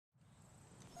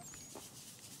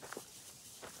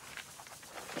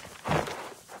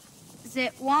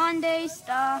Zit one day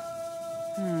sta.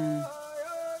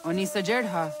 Oni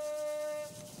sajerha.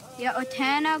 Ya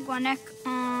otena gwanek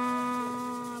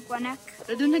gwanek.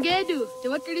 Radunagedu, te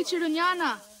wateri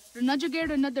chirunyana.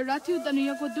 Runajagedu na daratu tanu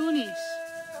yakodunis.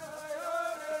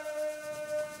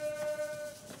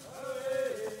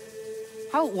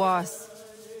 How was?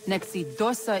 Nexi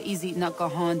dosa izi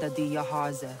nakahonda di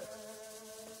yahaze.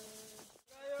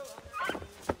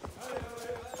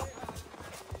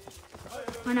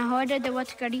 Ana hoda de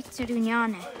wat karit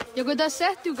chirunyane. Yagoda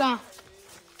setuga.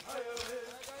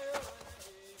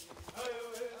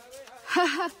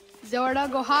 Haha, Zora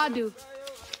gohadu.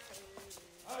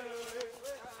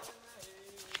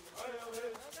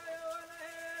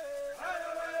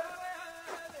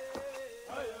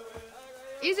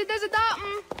 Easy does it out.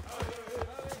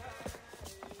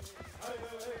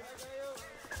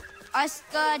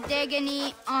 Aska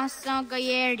degani asa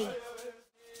gayeri.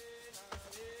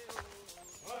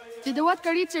 Did the what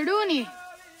karit chiruni?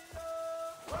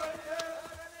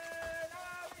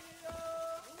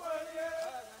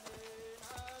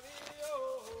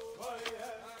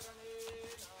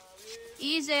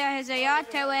 Easy as a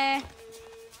yatawe.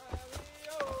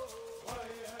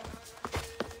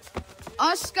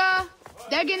 Aska,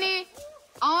 Degani,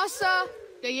 Asa,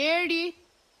 Gayerdi.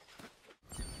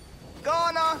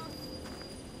 Gana!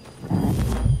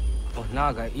 Oh,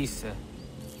 naga isa.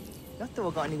 Yatta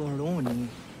wa gani gon roni.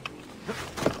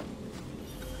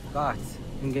 Gats,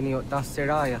 ingeni o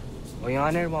taseraya. O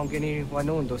yaner mo ingeni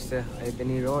wanun dosse ay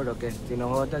beni roro ke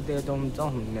tinohoda de dom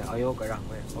ne ayogara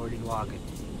we ori wage.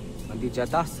 Andi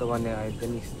jadasa wane ay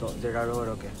beni sto zera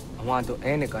roro ke. Amado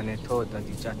ene kane thoda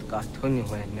di jat ka thuni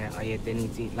we ne ay deni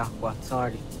zi nakwa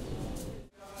tsari.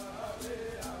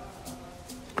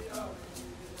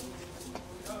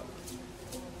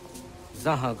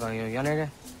 Zaha ga yo yanere.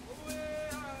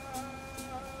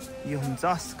 Yum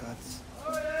zaskats.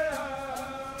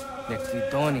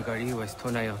 Nekti doni gari was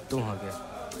thona yo tuhage.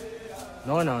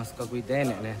 Nona ska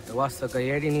guidene ne wasa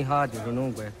gayeri ni hadi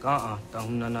runungwe ka ta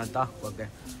hunana dakwage.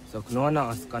 So nona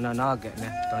askana nage ne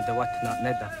ta de watna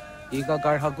neda. Iga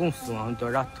gar hagunsu on to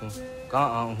ratu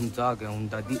ka zage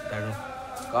da di daru.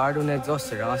 Garu ne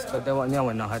zosra aska de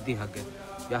wanya na hadi hage.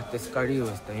 Yahtes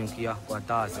karius ta yunki yakwa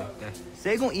taze te.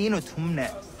 Segun ino tumne.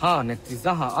 Ha nekti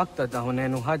zaha akta da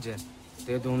hunenu haje.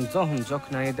 Te dun zohun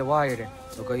jokna ide waire.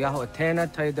 Toga yaho tena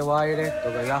tai de waire.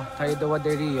 Toga yaho tai de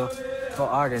waderio. To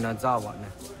arena zawane.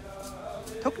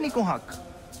 Tokni ko hak.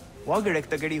 Wagerek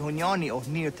ta gari hunyani o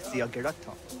nirt sia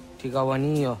gerata.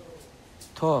 Tigawanio.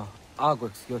 To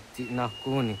aguts yotti na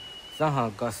kuni.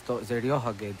 Zaha gasto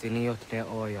zeriohage diniotne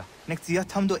oya. Nekti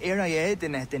yatamdo era ye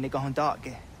dene dene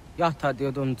gahondage. Yahta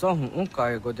diodun zohun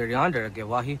unkai goderianderage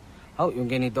wahi. How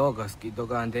yungeni dogas ki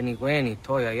dogan deni gweni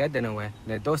toya yedenewe.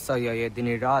 Ne dosa ya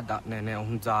yedini rada ne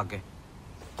zage.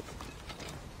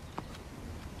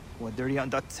 Waderi an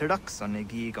dat seraksa ne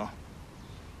giga.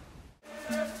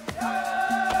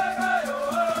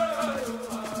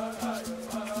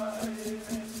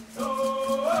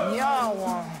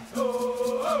 Nyawa.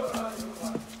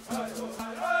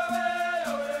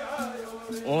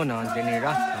 Ona deni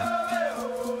rata.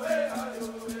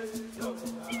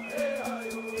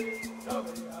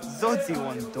 Zodzi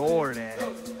wandore.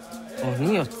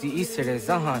 Ohniotzi isere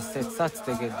zaha set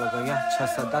satstege doga ya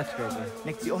chasadatrege.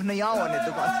 Nekti ohna yawa ne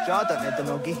doga atjada ne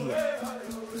dono gihie.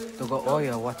 Doga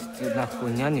oya watti na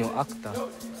kunyanyo akta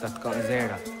satka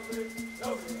zera.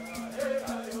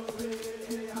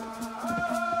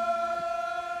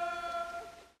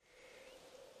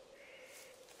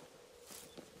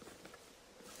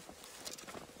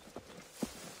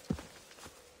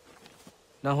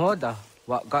 Nahoda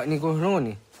wa gani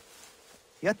guhruni.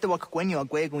 Yatta wak gwenyo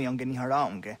agwego yangeni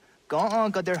haraunge. Ga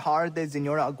gader harde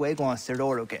zinora agwego a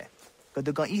seroroge.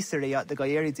 Gaduga isere ya daga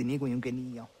yeri zinigo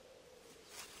yangeni ya.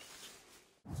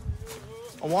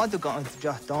 Awaduga an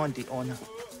jahtandi ona.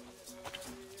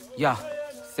 Ya,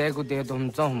 segu de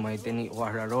dum zohmai deni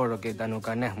wararoroge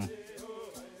danuga nehum.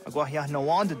 Agwa ya no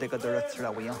wanda de gadara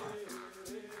tsrawiya.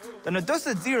 Dana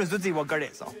dosa zero zuzi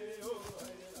wagaresa.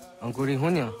 Anguri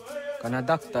hunya,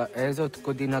 kanadakta ezot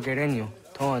kudina gerenyo.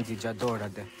 Toanzi jadora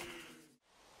de.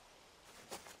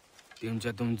 Tim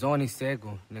jadum zoni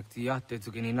segu, nekti yatte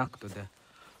zugini nakto de.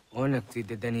 O nekti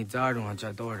de deni zaru a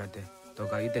jadora de.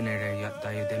 Toga idenere yatta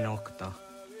idenokta.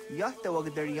 Yatte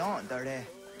wagdariyan dare.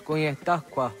 Kunye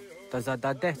takwa,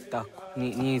 tazada de tak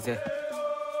ni nize.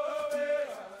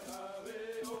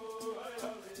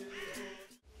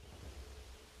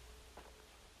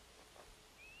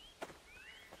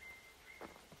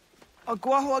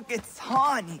 Agwa wa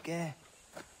getsani ke.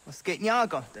 Was geht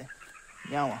nyaga te?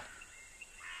 Nyawa.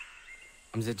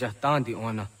 Amze jahtandi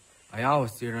ona. Ayaw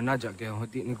sira na jage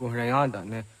hoti ni kuhrayanda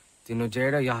ne tino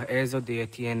jera ya ezo de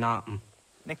tiena.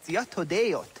 Nekziato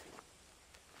deot.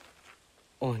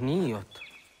 Oh niot.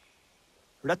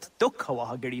 Rat dukhawa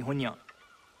hageri hunya.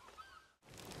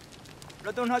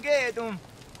 Ratun hagedum.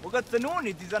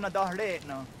 Ugatsanuni dizana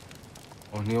dahretna.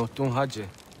 Oh niotun haje.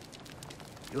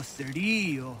 Yo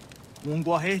serio.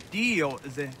 Mungwahetio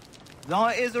ze.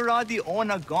 Za ezoradi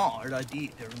ona ga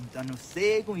radi derum danu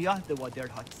segu yahde wa der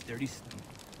hat steristum.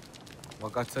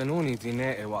 Wakatsanuni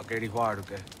zine e wakeri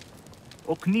huaruke.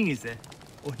 Oknize.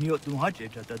 Ohniotun haje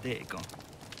jata dega.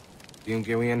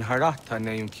 Yunge wien harata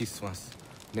ne yung kiswas.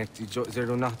 Nekti jo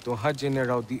zerunahto haje ne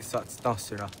raudi sat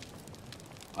stasira.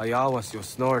 Ayawas yo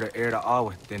snore era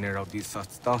awet de ne raudi sat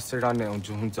stasira ne un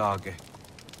juhunzage.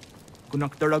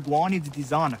 Kunak daragwani di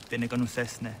dizanak de ne ganu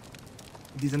sesne.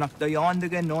 Dizanak da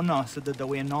yandege nona so da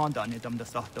we nanda ne dam da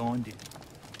sahta ondi.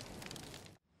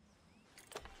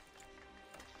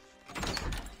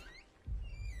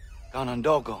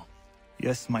 Kanen'tó.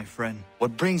 Yes, my friend.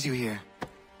 What brings you here?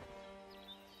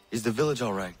 Is the village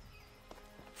all right?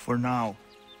 For now.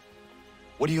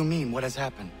 What do you mean? What has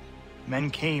happened?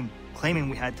 Men came, claiming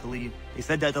we had to leave. They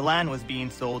said that the land was being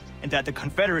sold and that the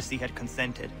Confederacy had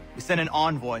consented. We sent an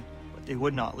envoy, but they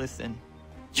would not listen.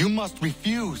 You must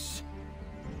refuse.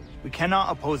 We cannot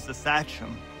oppose the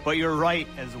Sachem, but you're right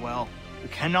as well. We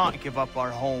cannot give up our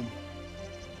home.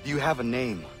 Do you have a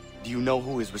name? Do you know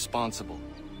who is responsible?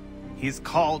 He's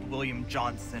called William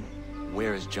Johnson.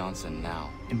 Where is Johnson now?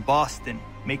 In Boston,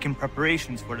 making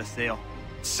preparations for the sale.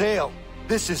 Sale!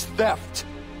 This is theft!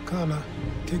 Kana,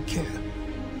 take care.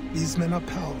 These men are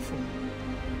powerful.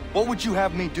 What would you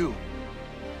have me do?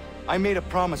 I made a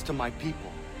promise to my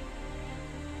people.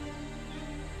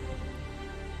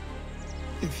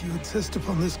 If you insist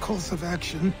upon this course of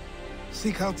action,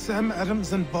 seek out Sam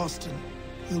Adams in Boston.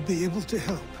 He'll be able to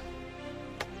help.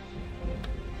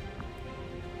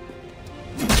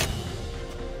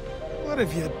 What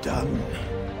have you done?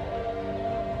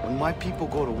 When my people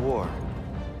go to war,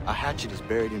 a hatchet is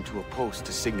buried into a post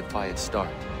to signify its start.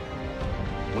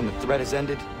 When the threat is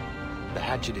ended, the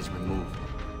hatchet is removed.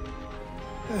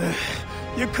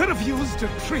 You could have used a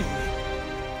tree.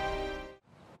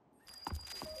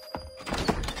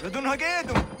 Radun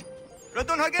hagedum!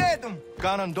 Radun hagedum!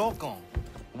 Kanen'tó,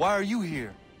 why are you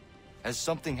here? Has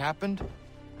something happened?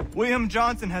 William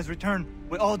Johnson has returned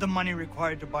with all the money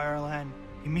required to buy our land.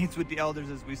 He meets with the elders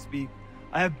as we speak.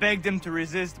 I have begged him to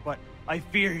resist, but I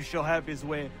fear he shall have his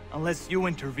way unless you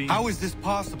intervene. How is this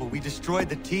possible? We destroyed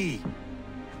the tea.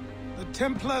 The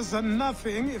Templars are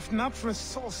nothing if not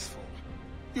resourceful.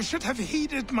 You should have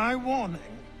heeded my warning.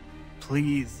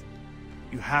 Please,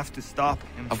 you have to stop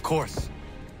him. Of course.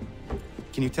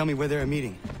 Can you tell me where they're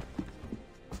meeting?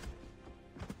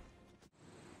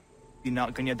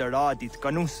 Dina ganya daradit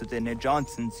kanusde ne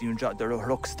Johnson's yunja daro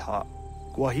rocksta.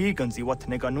 Guahiganzi what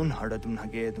ne ganun haradun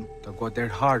hagedum. Ta go der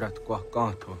hardat kwa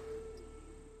kanto.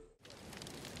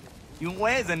 Yung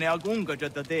weza ne agunga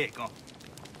jata dega.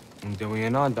 Unde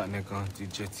wienanda ne ganti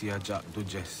jetsia ja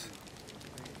dujes.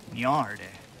 Nyarde.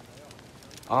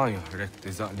 Ayo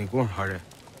rekte za ni gun hare.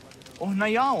 Oh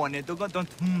nayawa ne doga don't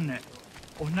humne.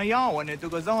 Oh nayawa ne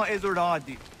doga za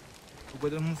ezoradi.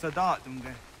 Doga dun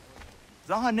sadatunge.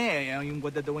 Zaha ne yung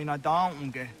goda dawina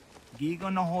daunge.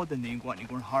 Giga na hoda ne gwa ni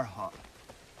gun harha.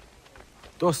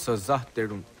 Tossa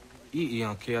zahterum.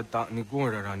 Iian kea ta ni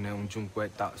gunrara ne unjungwe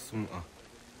ta suma.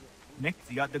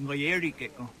 Next ya den gayeri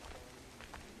keko.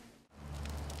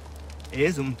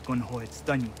 Ezum tkun hoet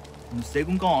stani. Nu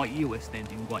segun ga iu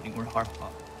estending gwa ni gun harha.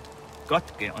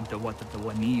 Gatke ante wata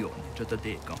dawaniyo ne jota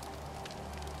deka.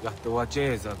 Yahtoa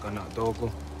jeza kana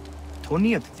dogo.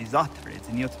 Toniat zizatre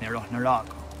ziniot ne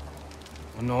rahnaraka.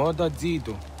 Ono oda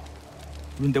zido.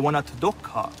 Runde wana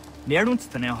tdokha.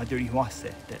 Nerunstane hadiri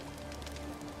huasete.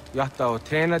 Yahta o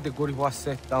tena de guri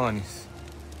huase tanis.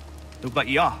 Duga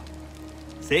ya.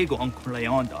 Sego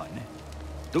ankulayanda ne.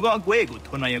 Duga gwegu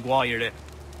tona yagwaire.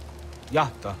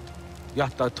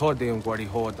 Yahta tode yung guri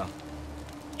hoda.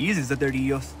 Easy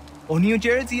zaderios. O New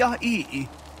Jersey ya ii.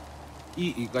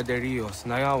 Ii gaderios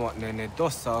nayawa ne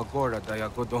dossa agora da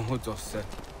yagodon hujose.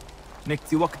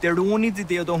 Nekti wakteruni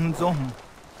zideo dohun zohun.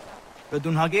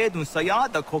 Radun hagedun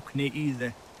sayada kokne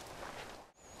ize.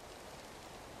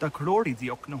 Da krori zi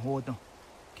okna hoda.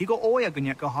 Kigo oya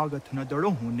ganya ka haga tuna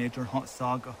darohu ne jor hot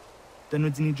saga. Danu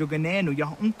zini joganenu ya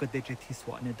unka deje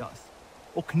tiswa ne das.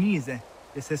 Oknize,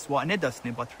 deseswa ne das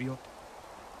ne batrio.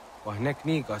 Wahnek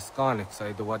niga skanek sa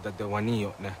ido wada de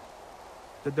waniyo ne.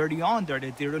 Da dirty under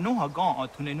de dira no haga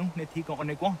tune nuhne tika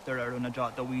one gwantara na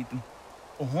jata widum.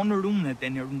 O honorumne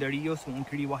den runderios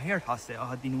unkri wa her hase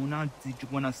ahadinuna zi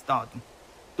jugwana stadum.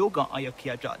 Doga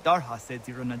ayakia darha said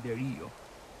zirona derio.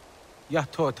 Ya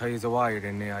thought is a wire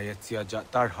in the Ayatia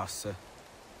Darhase.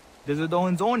 There's a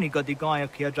don zoni got the guy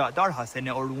ayakia darha sene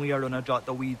or we are on a jot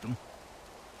the weedum.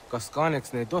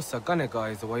 Gasconix ne dosa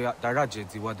Ganega is a way at Daraji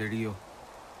Waderio.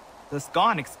 The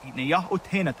Scarnix eat ne ya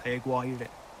otena taeguire.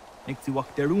 Nixi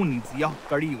walk the runes ya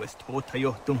gari was to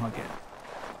tayo dumhagen.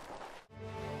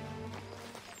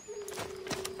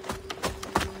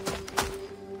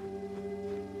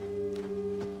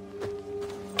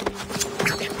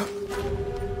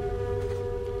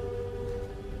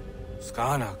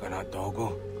 Skana gana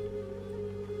dogo.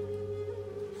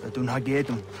 The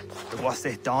dunhagedum, the was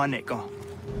a danica.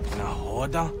 Na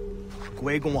hoda?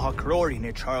 Guegon ha crori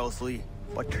ne Charles Lee.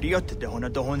 But Triot de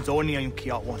Hona the Honzonia in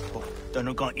Kia want to.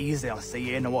 Don't go easy, I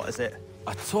say, what is it?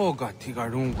 A toga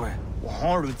tigarungue.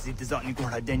 Harrods it is only good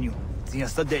denu. The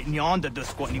Sada Nyanda the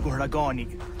squat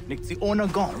Niguragani. Next the owner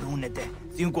gone runed there.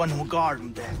 The one who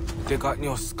guard there. They got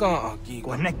no scar,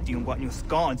 Connect you what new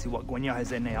scans, what Guanya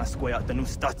has in a square the new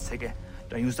stats again.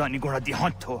 Don't use that Nigura di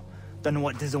Hunto. Don't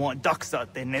what does want ducks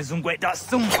out then as un that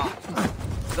summa.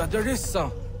 That there is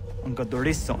some. And got the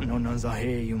rest of no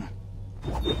Nazahayum.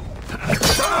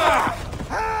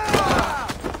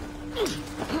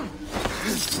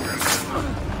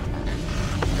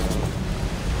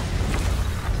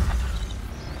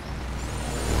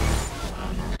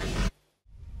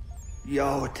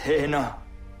 Yo, Tena,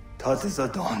 that is a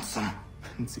dancum.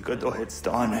 Zigado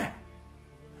headstane.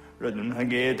 Redun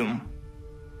Hagedum.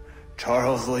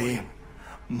 Charles Lee,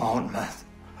 Mountmouth,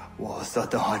 was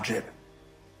at the Hajib.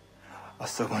 A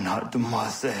second heart to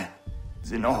Masse.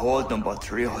 Zina hold them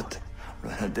patriot.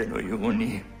 Renadelo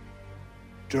Uni.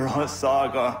 Jura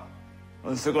Saga.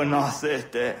 A second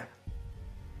Nasete.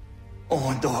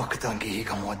 On Doctangi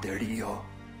Camoderio.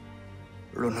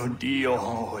 Ronodio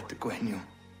hot Quenu.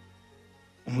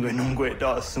 Ungenungue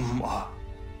da summa.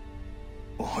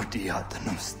 O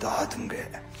diatanum statunge.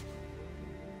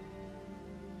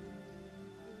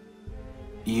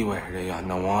 Iwe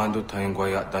na wando taingwa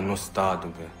ya danu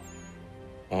staduge.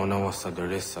 Ona was a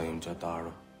deresa in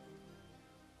Jadaro.